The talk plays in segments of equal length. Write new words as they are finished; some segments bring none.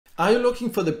Are you looking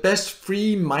for the best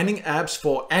free mining apps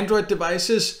for Android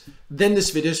devices? Then this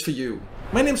video is for you.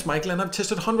 My name is Michael and I've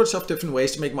tested hundreds of different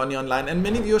ways to make money online, and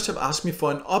many viewers have asked me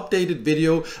for an updated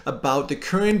video about the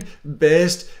current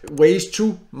best ways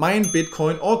to mine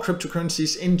Bitcoin or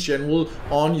cryptocurrencies in general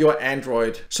on your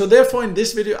Android. So therefore in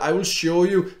this video I will show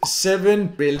you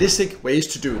 7 realistic ways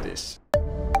to do this.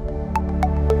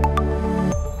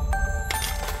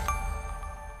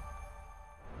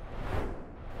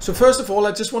 So first of all,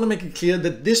 I just want to make it clear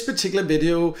that this particular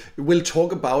video will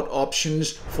talk about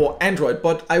options for Android,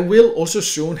 but I will also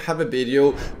soon have a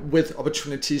video with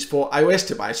opportunities for iOS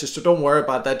devices. So don't worry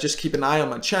about that. Just keep an eye on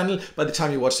my channel. By the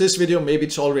time you watch this video, maybe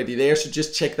it's already there. So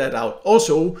just check that out.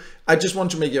 Also, I just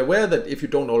want to make you aware that if you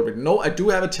don't already know, I do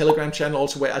have a Telegram channel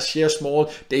also where I share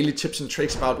small daily tips and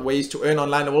tricks about ways to earn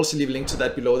online. I'll also leave a link to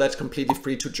that below. That's completely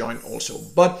free to join also.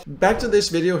 But back to this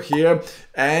video here,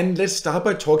 and let's start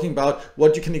by talking about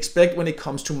what you can expect when it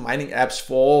comes to mining apps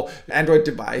for Android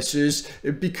devices,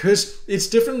 because it's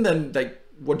different than like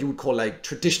what you would call like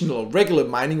traditional or regular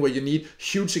mining, where you need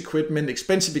huge equipment,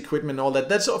 expensive equipment, all that.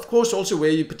 That's of course also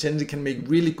where you potentially can make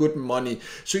really good money.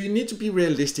 So you need to be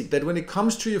realistic that when it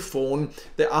comes to your phone,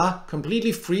 there are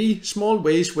completely free small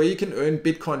ways where you can earn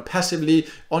Bitcoin passively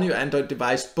on your Android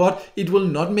device, but it will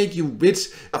not make you rich.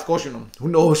 Of course, you know, who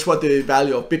knows what the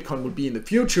value of Bitcoin will be in the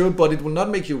future, but it will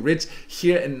not make you rich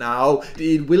here and now.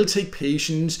 It will take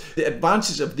patience. The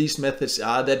advantages of these methods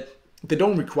are that they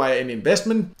don't require any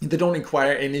investment, they don't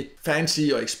require any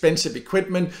fancy or expensive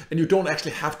equipment, and you don't actually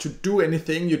have to do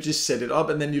anything. You just set it up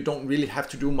and then you don't really have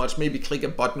to do much, maybe click a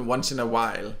button once in a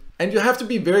while. And you have to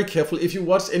be very careful if you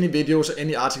watch any videos or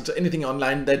any articles or anything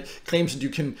online that claims that you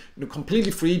can,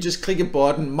 completely free, just click a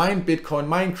button, mine Bitcoin,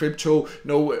 mine crypto,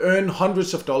 earn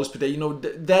hundreds of dollars per day.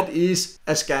 That is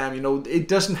a scam. It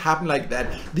doesn't happen like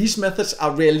that. These methods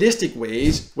are realistic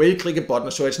ways where you click a button.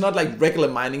 So it's not like regular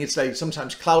mining. It's like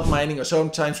sometimes cloud mining, or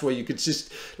sometimes where you could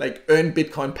just like earn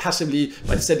Bitcoin passively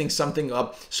by setting something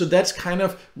up. So that's kind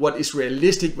of what is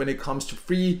realistic when it comes to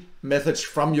free methods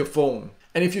from your phone.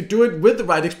 And if you do it with the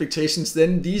right expectations,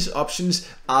 then these options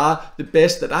are the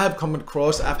best that I have come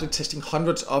across after testing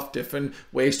hundreds of different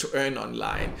ways to earn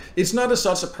online. It's not as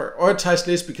such a prioritized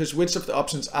list, because which of the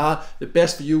options are the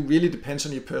best for you really depends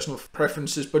on your personal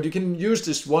preferences, but you can use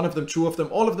this one of them, two of them,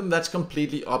 all of them. That's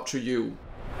completely up to you.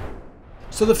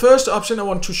 So the first option I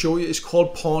want to show you is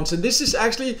called pawns, and this is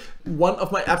actually one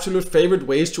of my absolute favorite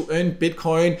ways to earn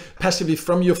Bitcoin passively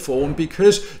from your phone,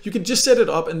 because you can just set it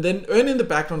up and then earn in the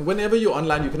background whenever you're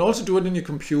online. You can also do it in your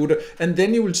computer, and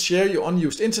then you will share your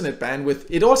unused internet bandwidth.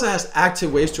 It also has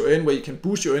active ways to earn where you can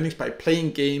boost your earnings by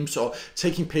playing games or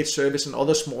taking paid service and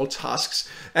other small tasks.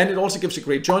 And it also gives a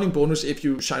great joining bonus if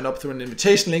you sign up through an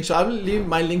invitation link. So I will leave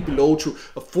my link below to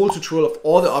a full tutorial of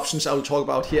all the options I will talk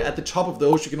about here. At the top of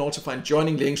those, you can also find joining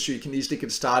links so you can easily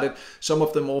get started. Some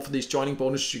of them more for these joining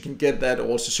bonuses, you can get that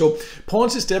also. So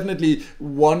pawns is definitely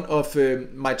one of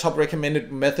my top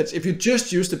recommended methods. If you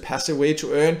just use the passive way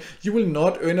to earn, you will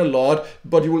not earn a lot,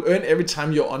 but you will earn every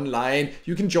time you're online.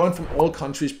 You can join from all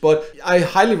countries, but I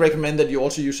highly recommend that you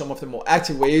also use some of the more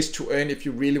active ways to earn if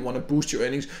you really want to boost your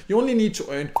earnings. You only need to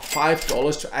earn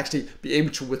 $5 to actually be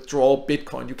able to withdraw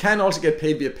Bitcoin. You can also get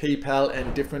paid via PayPal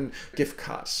and different gift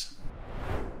cards.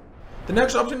 The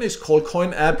next option is called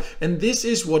Coin App, and this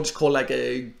is what's called like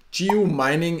a geo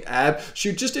mining app. So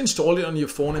you just install it on your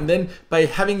phone, and then by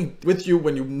having it with you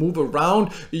when you move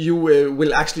around, you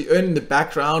will actually earn in the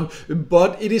background.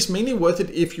 But it is mainly worth it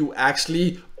if you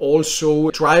actually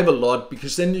also drive a lot,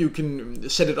 because then you can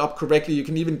set it up correctly. You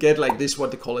can even get like this,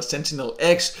 what they call a Sentinel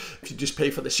X. If you just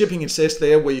pay for the shipping, it says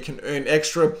there where you can earn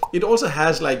extra. It also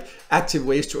has like active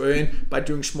ways to earn by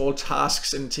doing small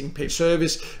tasks and taking paid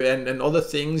service and other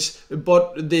things.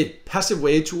 But the passive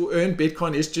way to earn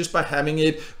Bitcoin is just by having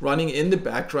it running in the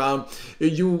background.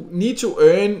 You need to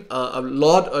earn a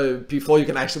lot before you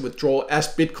can actually withdraw as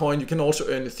Bitcoin. You can also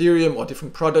earn Ethereum or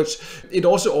different products. It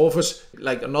also offers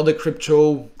like another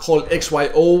crypto called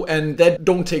XYO, and that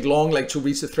don't take long like to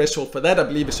reach the threshold for that. I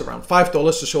believe it's around $5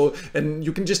 or so, and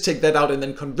you can just take that out and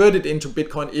then convert it into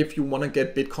Bitcoin if you want to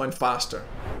get Bitcoin faster.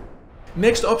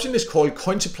 Next option is called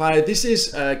Coin Supply. This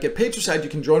is a get paid to site you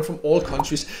can join from all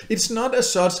countries. It's not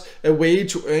as such a way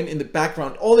to earn in the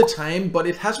background all the time, but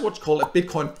it has what's called a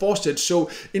Bitcoin faucet. So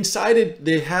inside it,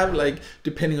 they have like,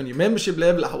 depending on your membership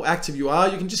level, how active you are,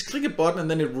 you can just click a button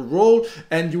and then it will roll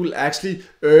and you will actually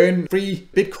earn free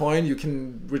Bitcoin. You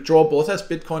can withdraw both as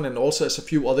Bitcoin and also as a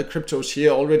few other cryptos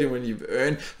here already when you've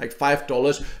earned like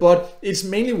 $5. But it's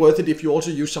mainly worth it if you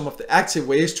also use some of the active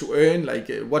ways to earn, like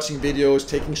watching videos,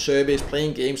 taking surveys, videos,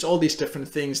 playing games, all these different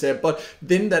things there. But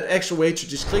then that extra way to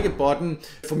just click a button,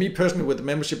 for me personally with the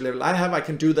membership level I have, I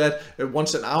can do that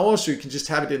once an hour. So you can just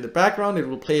have it in the background, it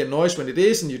will play a noise when it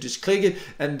is, and you just click it,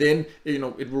 and then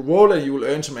it will roll and you will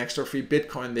earn some extra free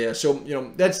Bitcoin there. So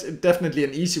that's definitely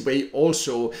an easy way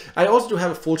also. I also do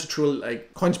have a full tutorial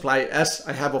like CoinSupply, as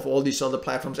I have of all these other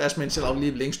platforms. As mentioned, I'll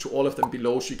leave links to all of them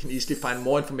below so you can easily find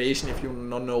more information if you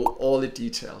don't know all the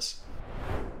details.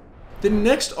 The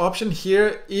next option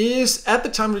here is, at the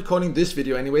time recording this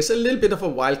video anyways, a little bit of a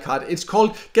wild card. It's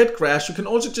called Get Grass. You can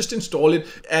also just install it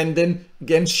and then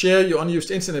again share your unused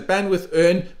internet bandwidth,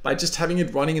 earn by just having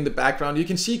it running in the background. You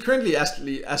can see currently,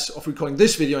 as of recording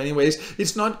this video anyways,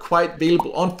 it's not quite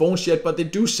available on phones yet, but they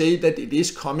do say that it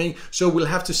is coming, so we'll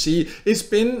have to see. It's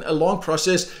been a long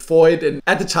process for it, and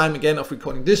at the time again of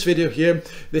recording this video here,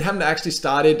 they haven't actually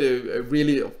started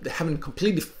they haven't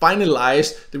completely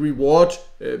finalized the reward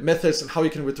methods and how you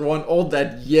can withdraw and all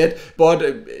that yet, but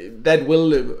that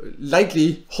will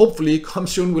likely, hopefully, come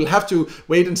soon. We'll have to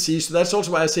wait and see. So that's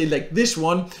also why I say, like, this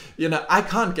one, I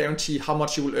can't guarantee how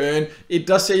much you will earn. It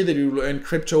does say that you will earn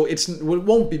crypto. It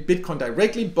won't be Bitcoin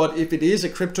directly, but if it is a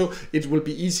crypto, it will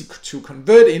be easy to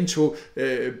convert into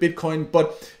Bitcoin.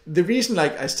 But the reason,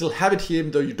 like, I still have it here,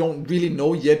 even though you don't really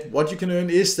know yet what you can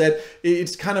earn, is that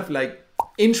it's kind of like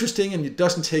interesting and it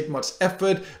doesn't take much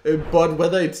effort, but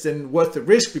whether it's then worth the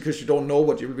risk because you don't know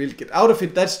what you really get out of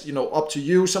it, that's up to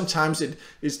you. Sometimes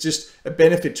it's just a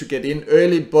benefit to get in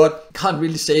early, but can't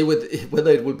really say whether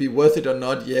it will be worth it or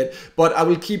not yet. But I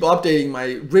will keep updating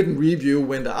my written review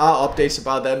when there are updates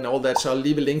about that and all that, so I'll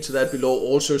leave a link to that below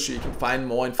also so you can find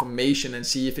more information and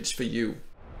see if it's for you.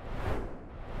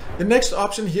 The next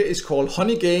option here is called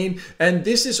Honeygain, and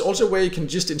this is also where you can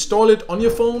just install it on your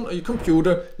phone or your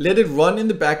computer, let it run in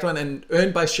the background and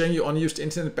earn by sharing your unused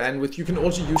internet bandwidth. You can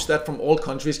also use that from all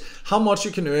countries. How much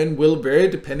you can earn will vary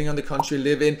depending on the country you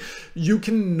live in. You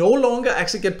can no longer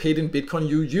actually get paid in Bitcoin.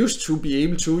 You used to be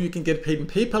able to. You can get paid in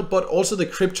PayPal, but also the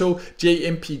crypto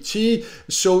JMPT.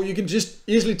 So you can just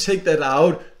easily take that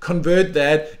out, convert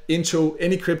that into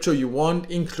any crypto you want,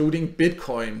 including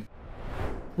Bitcoin.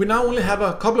 We now only have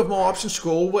a couple of more options to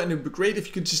go over, and it would be great if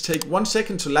you could just take 1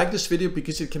 second to like this video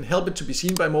because it can help it to be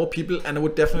seen by more people, and I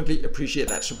would definitely appreciate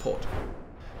that support.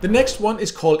 The next one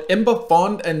is called Ember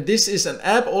Fund, and this is an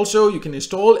app also you can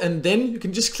install, and then you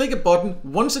can just click a button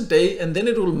once a day and then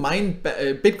it will mine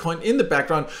Bitcoin in the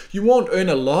background. You won't earn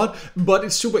a lot, but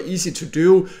it's super easy to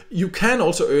do. You can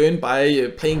also earn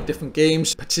by playing different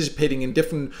games, participating in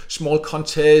different small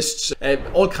contests,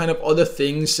 all kind of other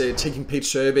things, taking paid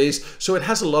surveys. So it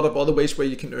has a lot of other ways where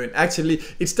you can earn actively.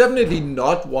 It's definitely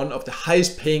not one of the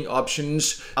highest paying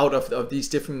options out of these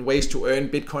different ways to earn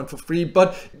Bitcoin for free,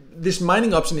 but this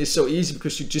mining option is so easy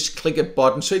because you just click a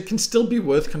button, so it can still be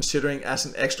worth considering as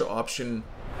an extra option.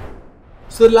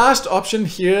 So the last option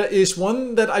here is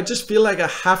one that I just feel like I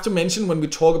have to mention when we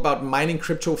talk about mining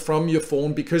crypto from your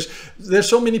phone, because there's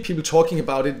so many people talking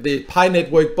about it, the Pi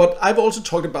network, but I've also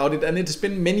talked about it and it has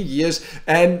been many years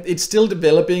and it's still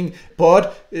developing,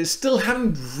 but still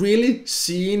haven't really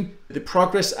seen the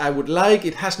progress I would like.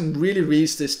 It hasn't really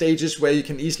reached the stages where you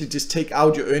can easily just take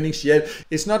out your earnings yet.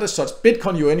 It's not as such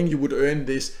Bitcoin you're earning, you would earn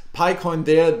this Pi coin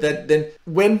there that then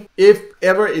if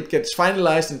ever it gets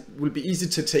finalized and will be easy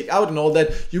to take out and all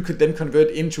that, you could then convert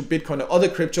into Bitcoin or other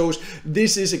cryptos.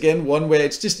 This is again one where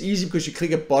it's just easy because you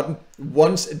click a button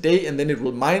once a day and then it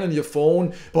will mine on your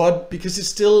phone, but because it's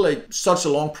still like such a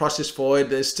long process for it,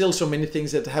 there's still so many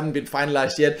things that haven't been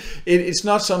finalized yet. It's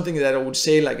not something that I would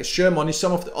say like a sure money.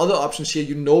 Some of the other options here,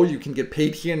 you can get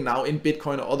paid here now in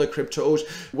Bitcoin or other cryptos,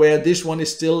 where this one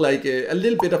is still like a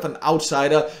little bit of an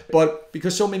outsider. But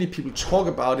because so many people talk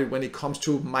about it when it comes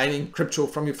to mining crypto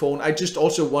from your phone, I just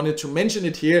also wanted to mention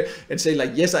it here and say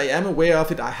like, yes, I am aware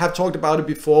of it. I have talked about it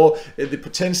before. The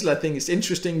potential I think is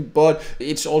interesting, but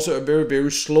it's also a very,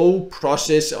 very slow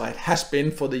process, or it has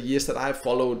been for the years that I've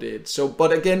followed it. So,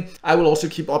 but again, I will also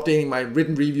keep updating my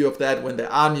written review of that when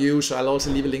there are news. So I'll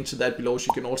also leave a link to that below so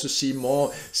you can also see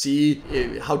more,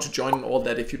 how to join and all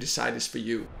that if you decide it's for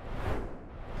you.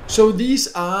 So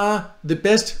these are the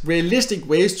best realistic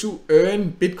ways to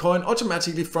earn Bitcoin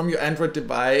automatically from your Android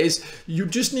device. You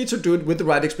just need to do it with the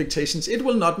right expectations. It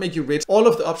will not make you rich. All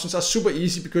of the options are super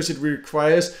easy because it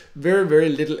requires very, very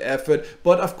little effort.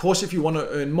 But of course, if you want to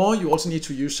earn more, you also need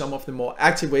to use some of the more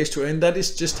active ways to earn. That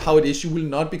is just how it is. You will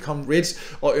not become rich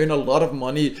or earn a lot of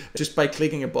money just by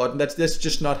clicking a button. That's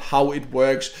just not how it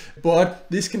works. But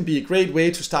this can be a great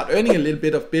way to start earning a little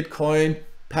bit of Bitcoin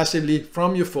passively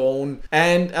from your phone.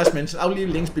 And as mentioned, I'll leave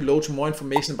links below to more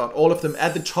information about all of them.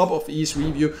 At the top of each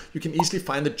review, you can easily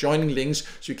find the joining links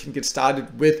so you can get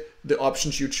started with the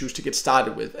options you choose to get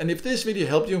started with. And if this video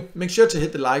helped you, make sure to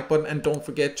hit the like button and don't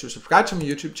forget to subscribe to my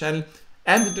YouTube channel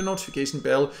and hit the notification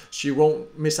bell so you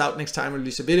won't miss out next time I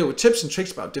release a video with tips and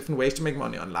tricks about different ways to make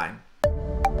money online.